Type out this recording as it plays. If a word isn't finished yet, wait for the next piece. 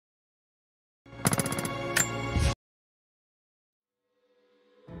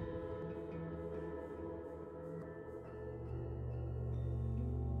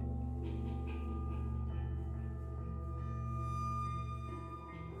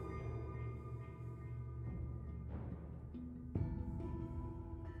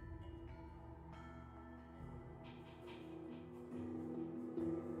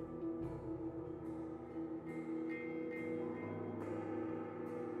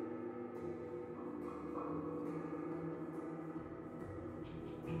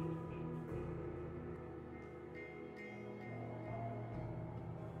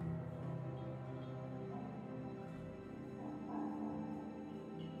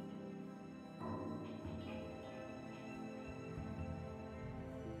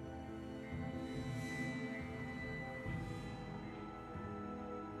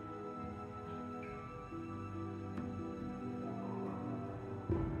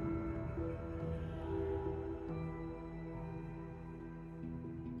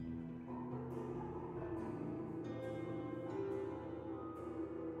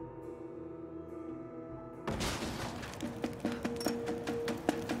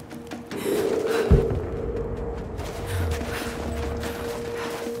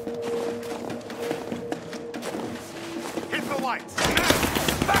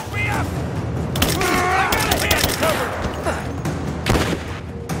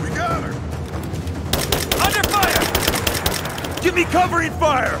Give me covering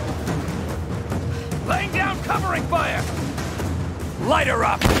fire! Laying down covering fire! Light her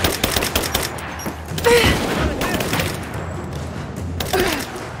up!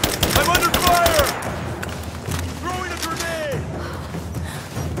 I'm under fire! Throwing a grenade!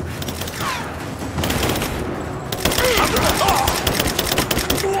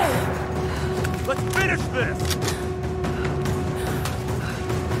 Let's finish this!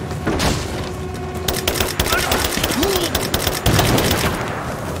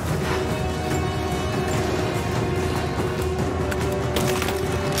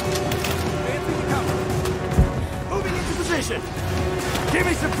 Give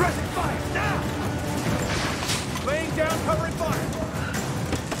me suppressing fire, now! Laying down covering fire.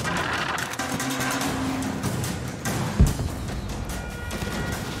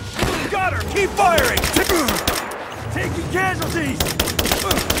 Got her! Keep firing! Taking casualties!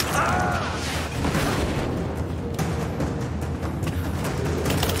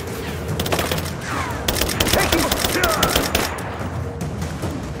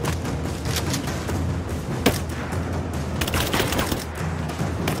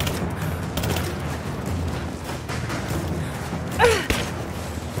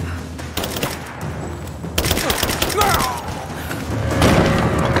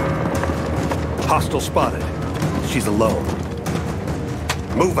 Hostile spotted. She's alone.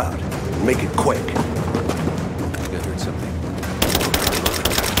 Move out. Make it quick. I heard something.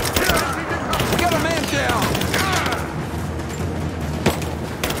 We got a man down!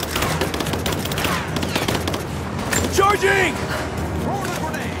 Charging! Throwing a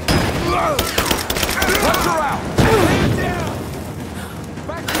grenade! Touch her out! Man down!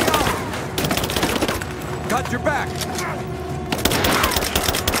 Back me up! Got your back!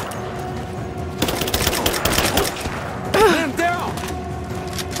 Man down!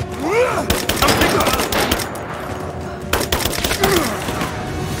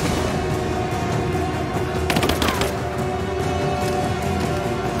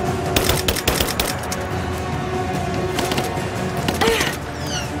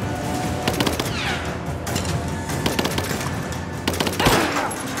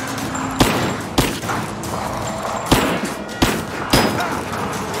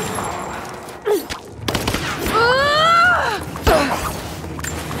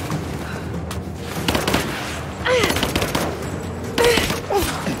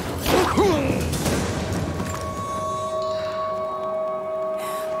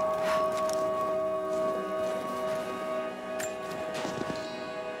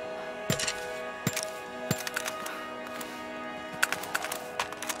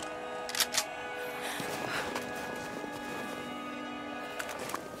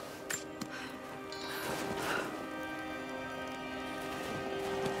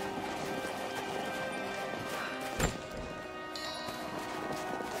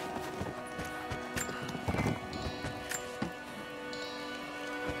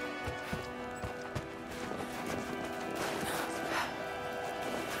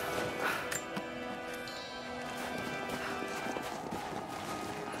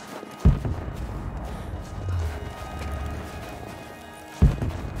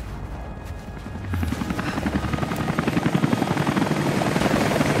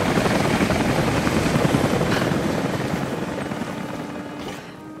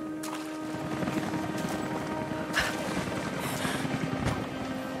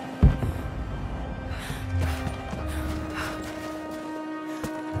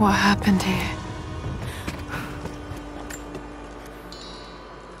 What happened here?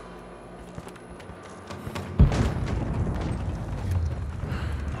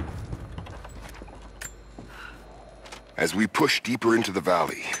 As we push deeper into the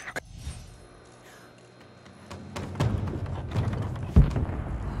valley,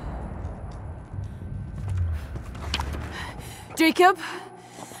 Jacob,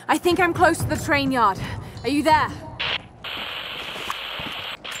 I think I'm close to the train yard. Are you there?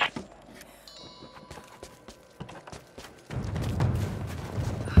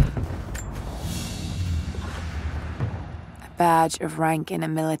 A badge of rank in a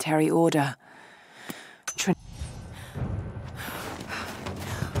military order.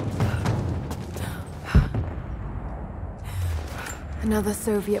 Another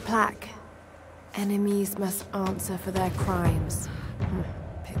Soviet plaque. Enemies must answer for their crimes.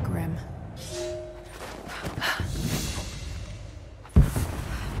 Bit grim.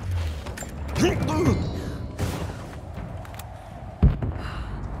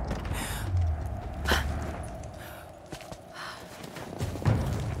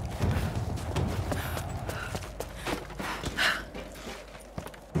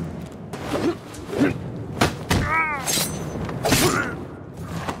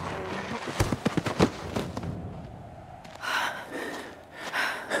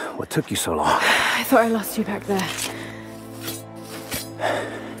 took you so long? I thought I lost you back there.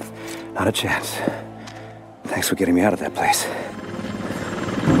 Not a chance. Thanks for getting me out of that place.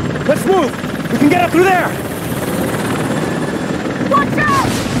 Let's move! We can get up through there! Watch out!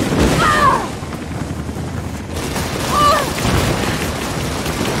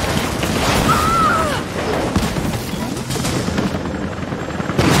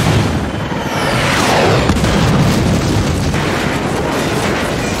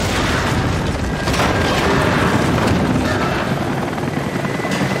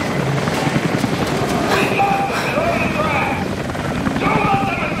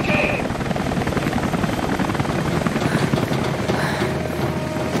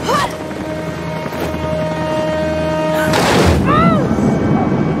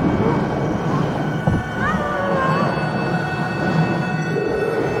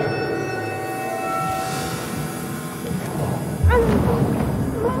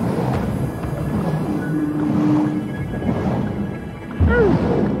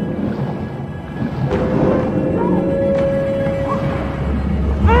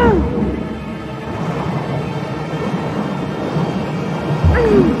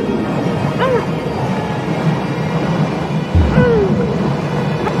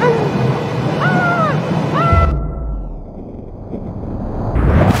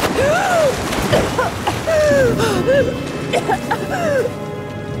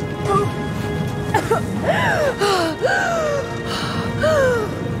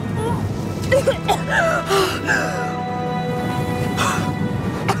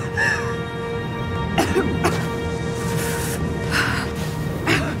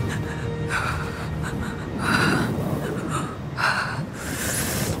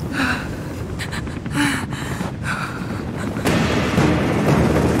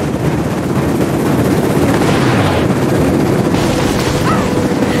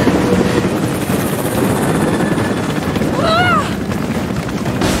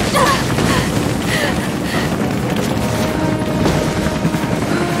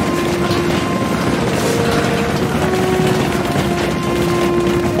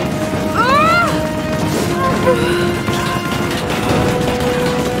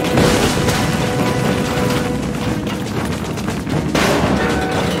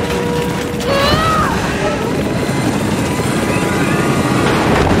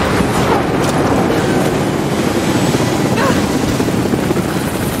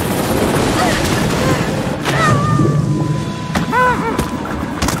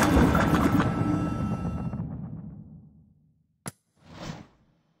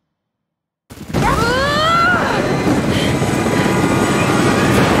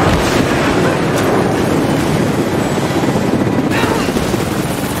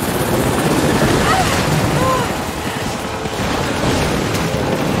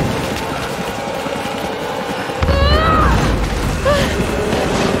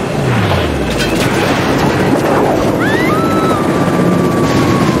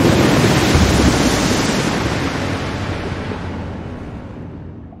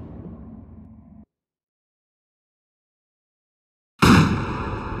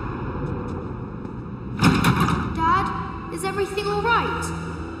 Ah! Is everything all right?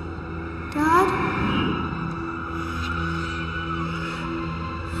 Dad?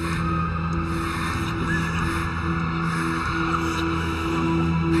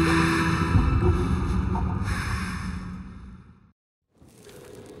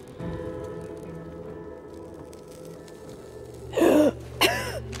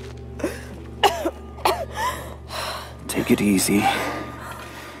 Take it easy.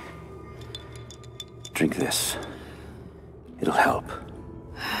 Drink this. It'll help.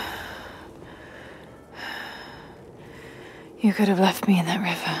 You could have left me in that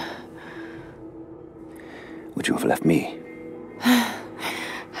river. Would you have left me?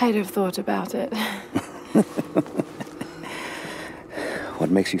 I'd have thought about it. What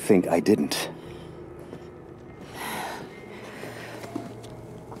makes you think I didn't?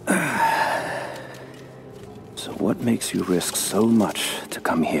 So what makes you risk so much to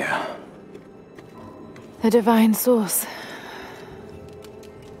come here? The divine source.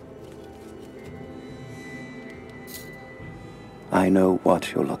 I know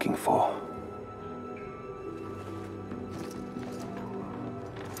what you're looking for.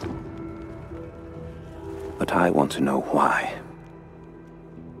 But I want to know why.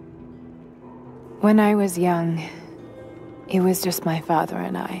 When I was young, it was just my father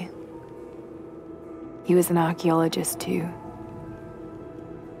and I. He was an archaeologist too.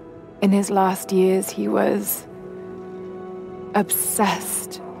 In his last years, he was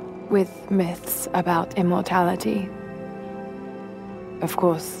obsessed with myths about immortality. Of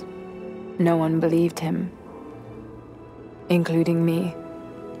course, no one believed him, including me.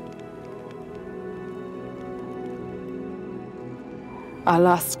 Our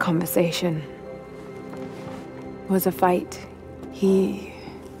last conversation was a fight. He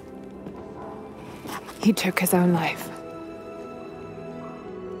took his own life.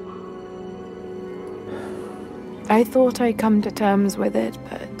 I thought I'd come to terms with it,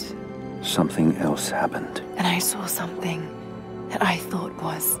 but... Something else happened. And I saw something that I thought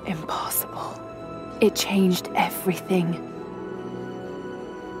was impossible. It changed everything.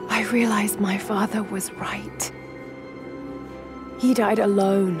 I realized my father was right. He died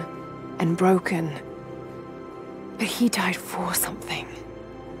alone and broken. But he died for something.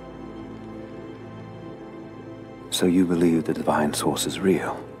 So you believe the divine source is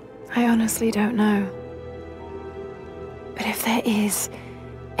real? I honestly don't know. But if there is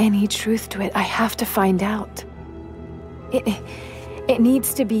any truth to it, I have to find out. It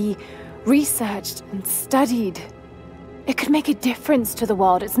needs to be researched and studied. It could make a difference to the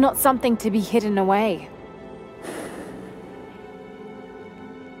world. It's not something to be hidden away.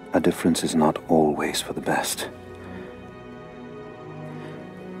 A difference is not always for the best.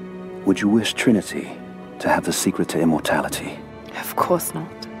 Would you wish Trinity to have the secret to immortality? Of course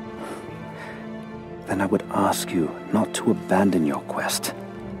not. Then I would ask you not to abandon your quest,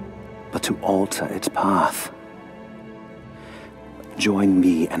 but to alter its path. Join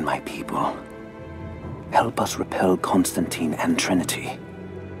me and my people. Help us repel Constantine and Trinity.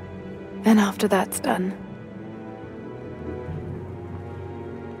 And after that's done,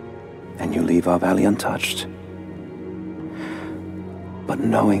 and you leave our valley untouched. But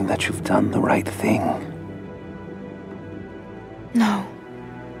knowing that you've done the right thing. no.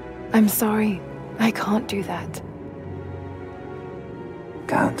 I'm sorry. I can't do that.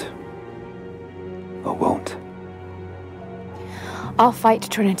 Can't. Or won't. I'll fight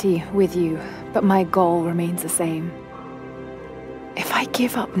Trinity with you, but my goal remains the same. If I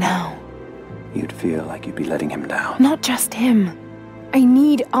give up now... You'd feel like you'd be letting him down. Not just him. I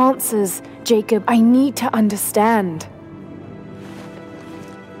need answers, Jacob. I need to understand.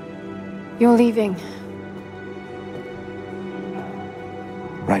 You're leaving.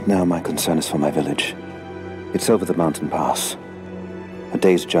 Right now, my concern is for my village. It's over the mountain pass. A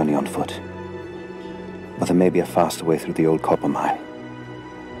day's journey on foot. But there may be a faster way through the old copper mine.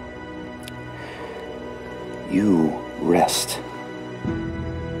 You rest.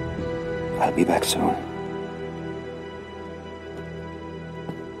 I'll be back soon.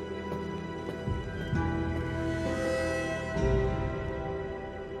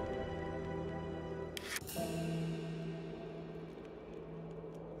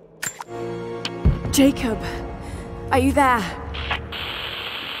 Jacob, are you there?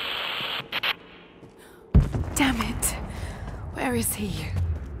 Damn it. Where is he?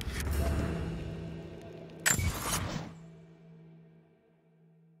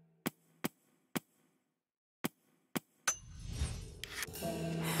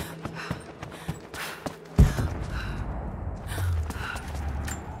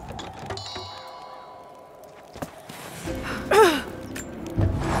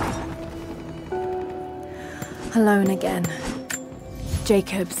 Alone again.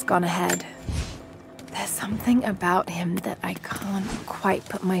 Jacob's gone ahead. There's something about him that I can't quite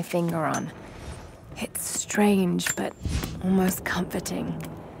put my finger on. It's strange, but almost comforting.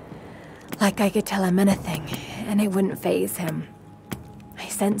 Like I could tell him anything, and it wouldn't faze him. I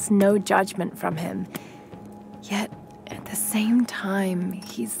sense no judgment from him. Yet, at the same time,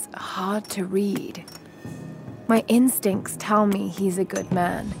 he's hard to read. My instincts tell me he's a good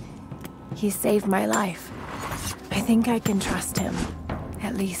man. He saved my life. I think I can trust him,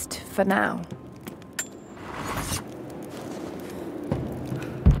 at least for now.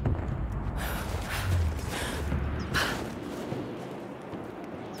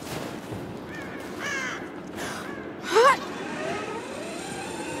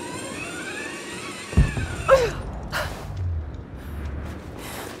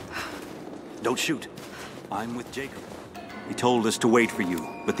 Don't shoot. I'm with Jacob. He told us to wait for you,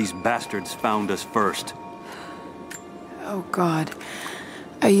 but these bastards found us first. Oh, God.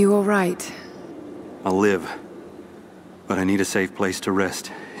 Are you all right? I'll live. But I need a safe place to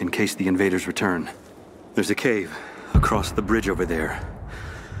rest, in case the invaders return. There's a cave across the bridge over there.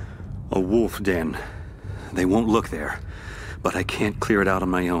 A wolf den. They won't look there, but I can't clear it out on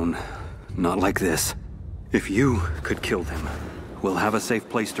my own. Not like this. If you could kill them, we'll have a safe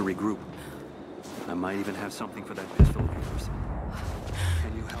place to regroup. I might even have something for that pistol of yours.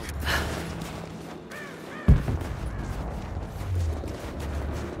 Can you help?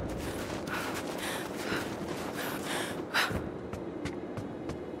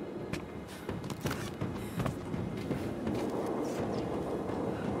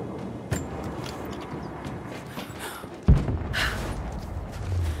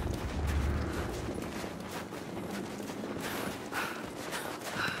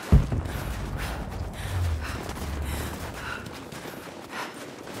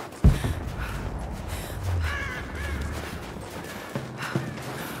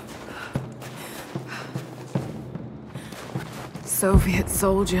 Soviet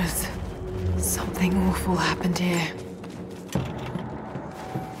soldiers. Something awful happened here.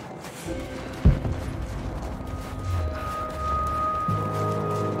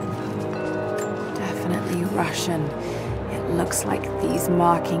 Definitely Russian. It looks like these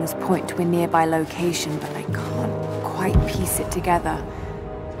markings point to a nearby location, but I can't quite piece it together.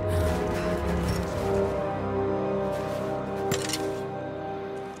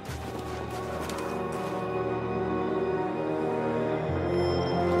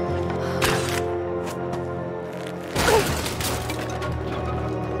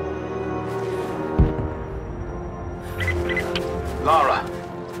 Lara,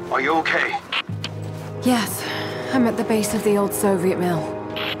 are you okay? Yes, I'm at the base of the old Soviet mill.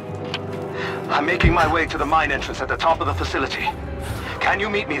 I'm making my way to the mine entrance at the top of the facility. Can you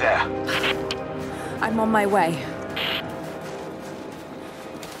meet me there? I'm on my way.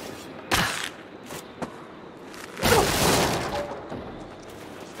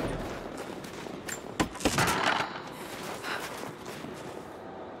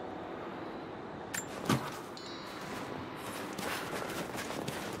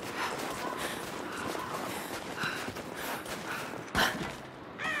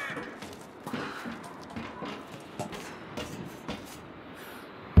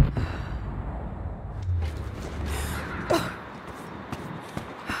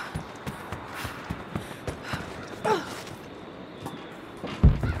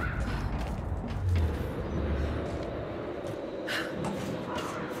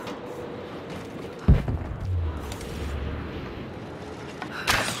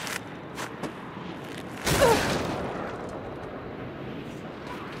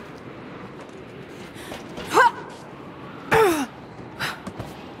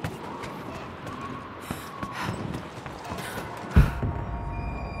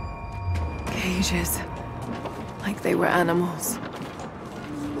 Cages. Like they were animals.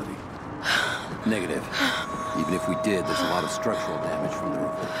 Negative. Even if we did, there's a lot of structural damage from the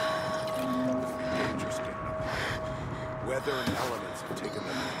revolt. Interesting. Weather and elements have taken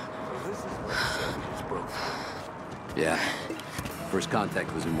them. So this is where the Soviets broke through. Yeah. First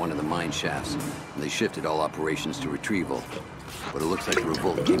contact was in one of the mine shafts, and they shifted all operations to retrieval. But it looks like the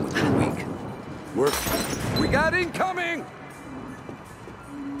revolt came within a week. We got incoming!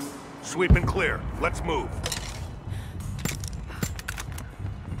 Sweep and clear. Let's move.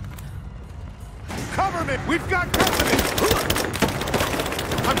 Cover me! We've got company!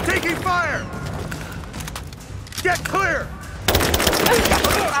 I'm taking fire! Get clear!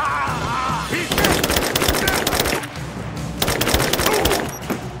 He's hit!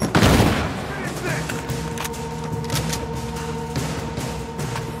 Finish this!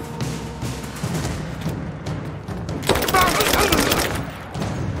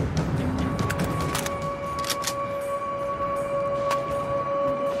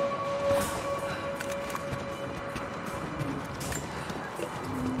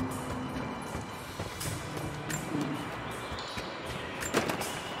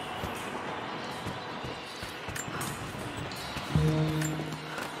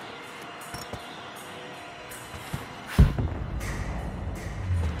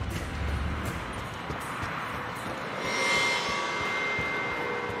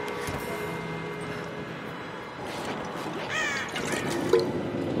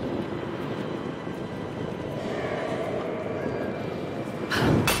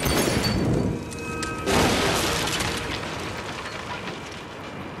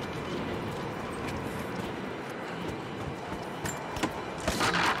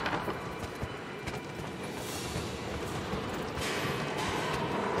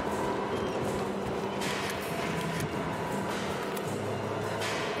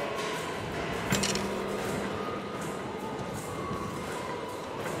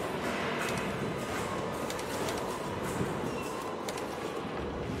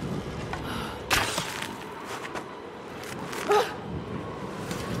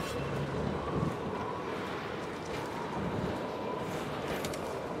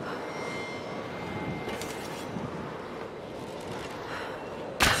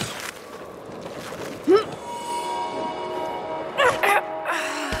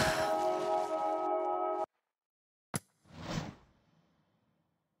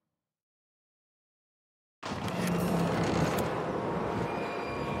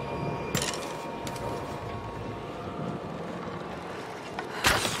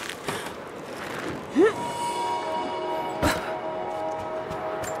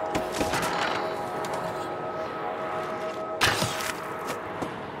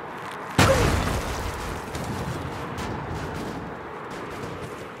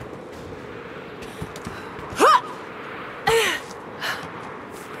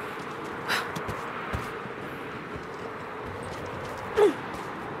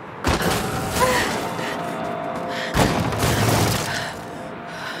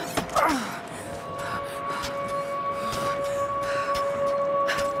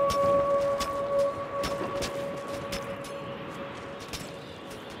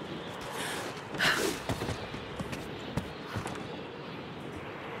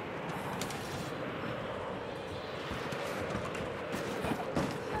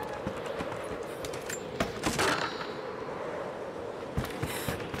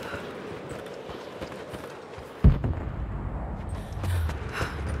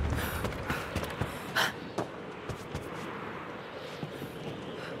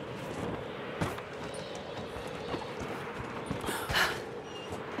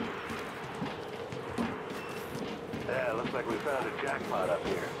 looks like we found a jackpot up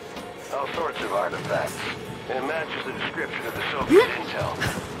here. All sorts of artifacts. And it matches the description of the Soviet intel.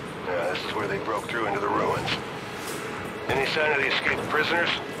 Yeah, this is where they broke through into the ruins. Any sign of the escaped prisoners?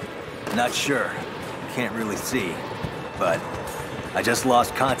 Not sure. Can't really see. But I just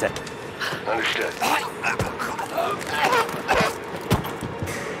lost contact. Understood.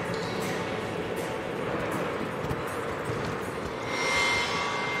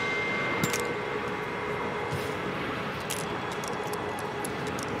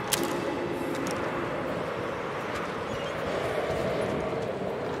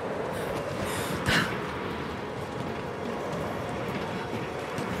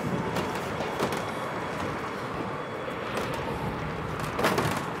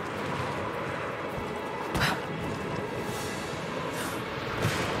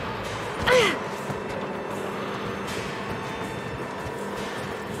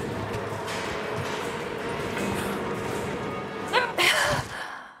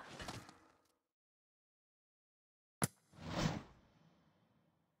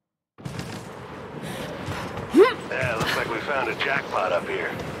 Yeah, looks like we found a jackpot up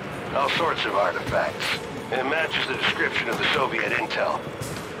here. All sorts of artifacts. And it matches the description of the Soviet intel.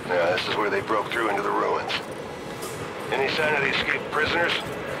 Yeah, this is where they broke through into the ruins. Any sign of the escaped prisoners?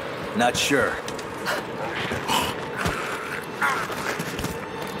 Not sure. Understood.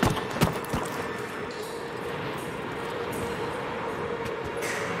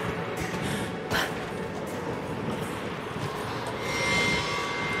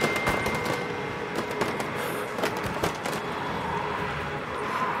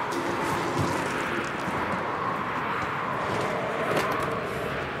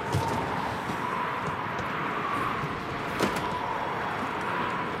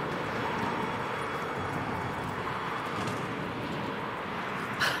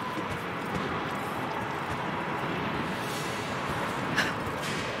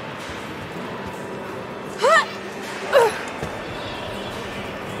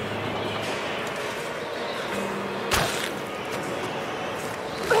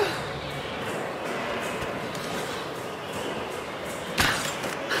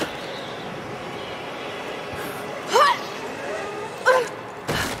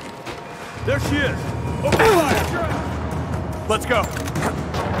 There she is! Open fire! Let's go!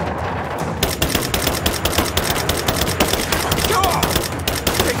 Go on!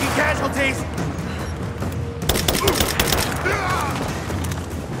 Taking casualties!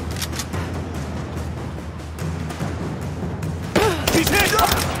 He's hit!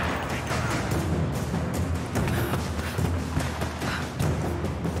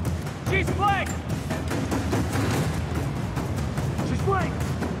 She's flanked! She's flanked!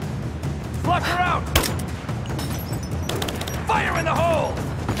 Flush her out! Fire in the hole!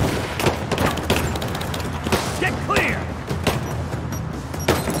 Get clear!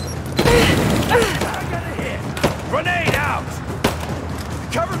 I got a hit! Grenade out!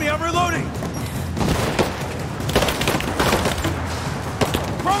 Cover me, I'm reloading!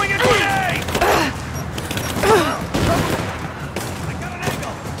 Throwing a grenade! I got an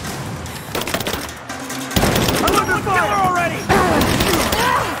angle! I'm under fire already!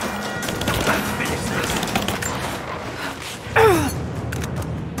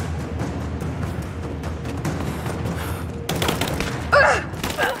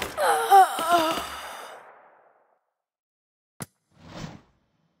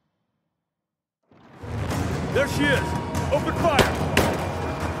 There she is! Open fire!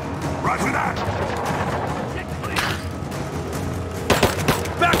 Roger that!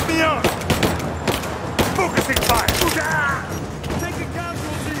 Back me up! Focusing fire! Taking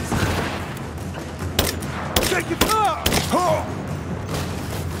casualties! Take it up!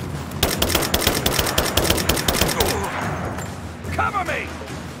 Cover me!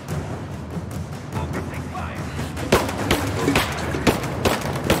 Focusing fire!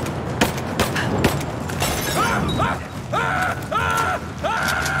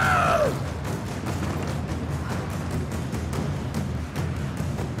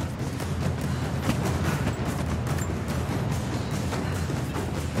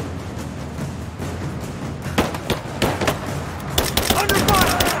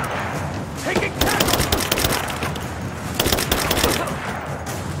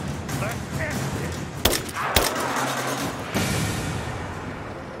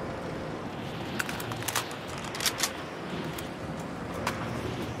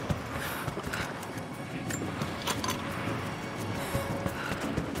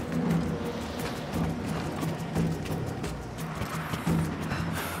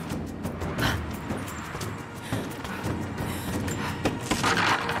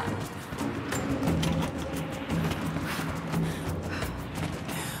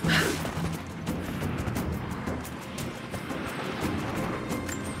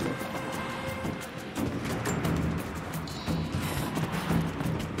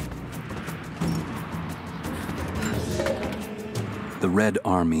 The Red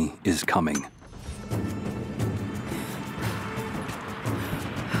Army is coming.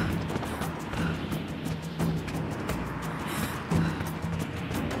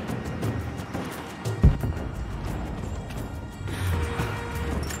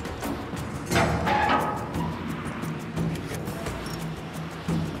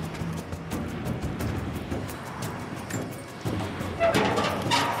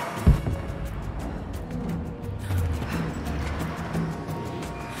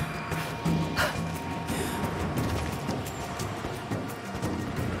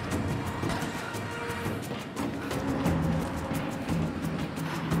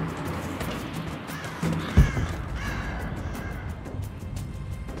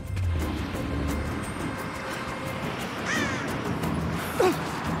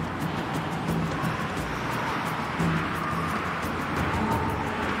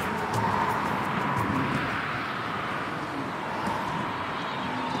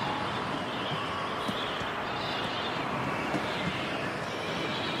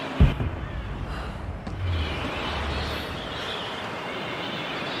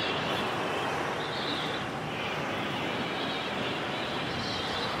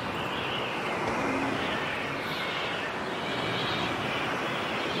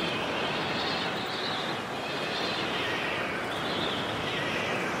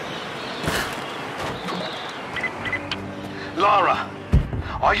 Lara,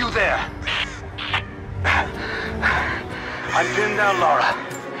 are you there? I'm pinned down, Lara.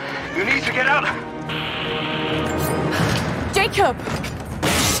 You need to get out. Jacob!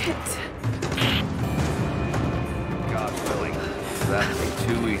 Shit. God willing, that'd be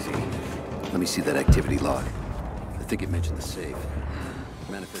too easy. Let me see that activity log. I think it mentioned the safe.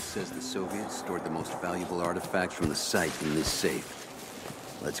 Manifest says the Soviets stored the most valuable artifacts from the site in this safe.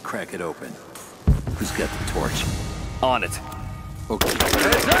 Let's crack it open. Who's got the torch? On it. Okay.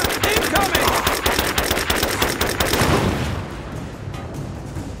 Heads up! Incoming!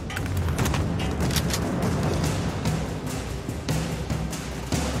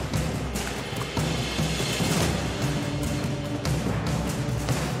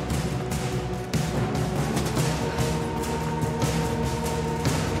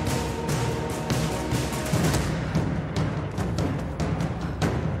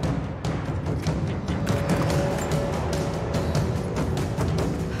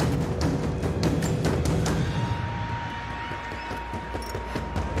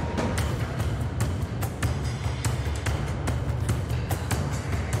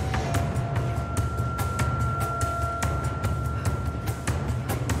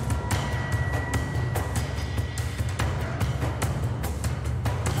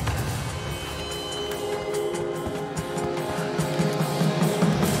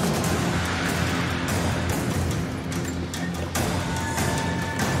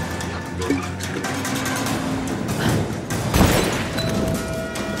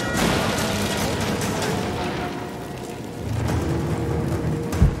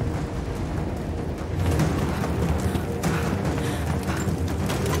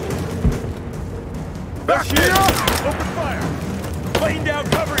 Back here! Open fire! Laying down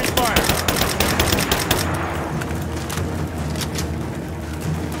covering fire!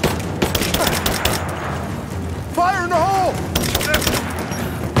 Fire in the hole!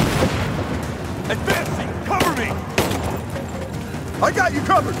 Advancing! Cover me! I got you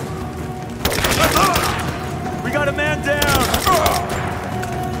covered! We got a man down!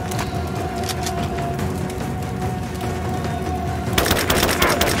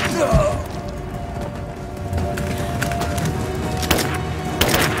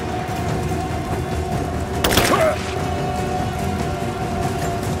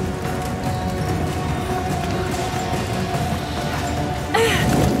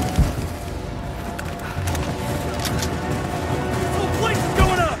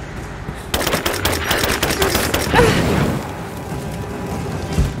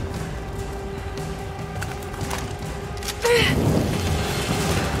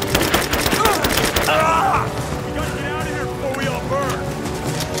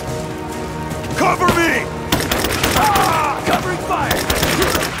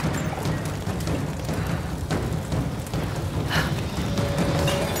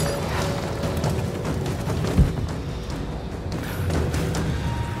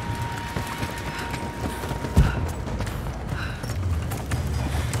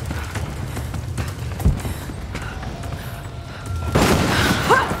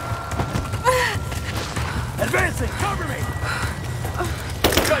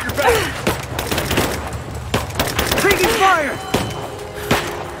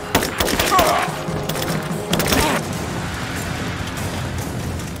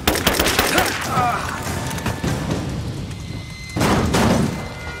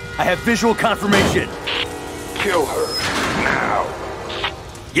 have visual confirmation. Kill her. Now.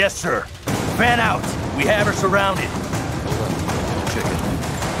 Yes, sir. Fan out. We have her surrounded. Check it.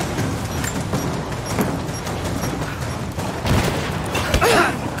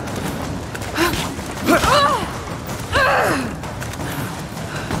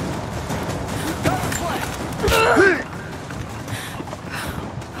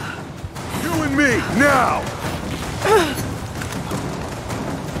 You and me, now!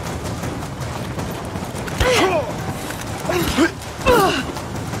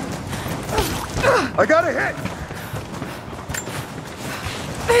 I got a hit!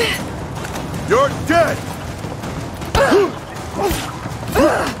 You're dead!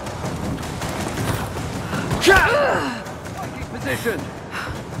 Position.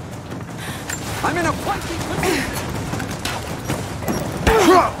 I'm in a fighting position.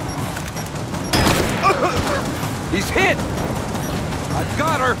 He's hit! I've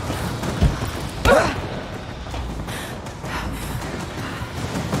got her!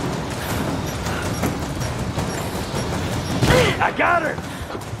 I got her!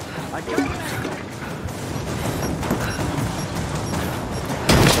 I got her!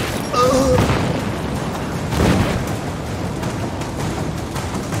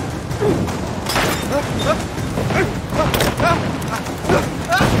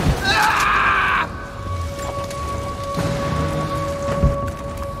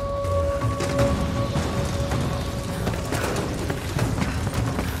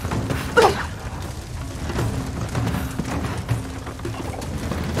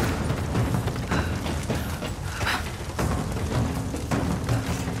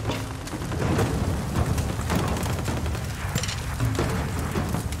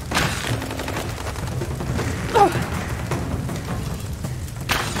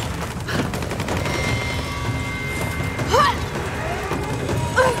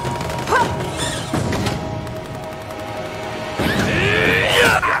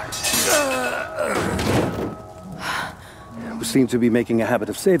 We seem to be making a habit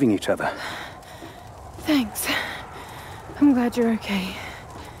of saving each other. Thanks. I'm glad you're okay.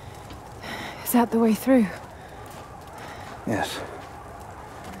 Is that the way through? Yes.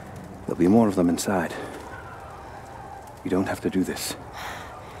 There'll be more of them inside. You don't have to do this.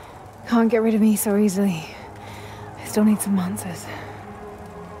 Can't get rid of me so easily. I still need some answers.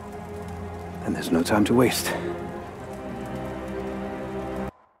 And there's no time to waste.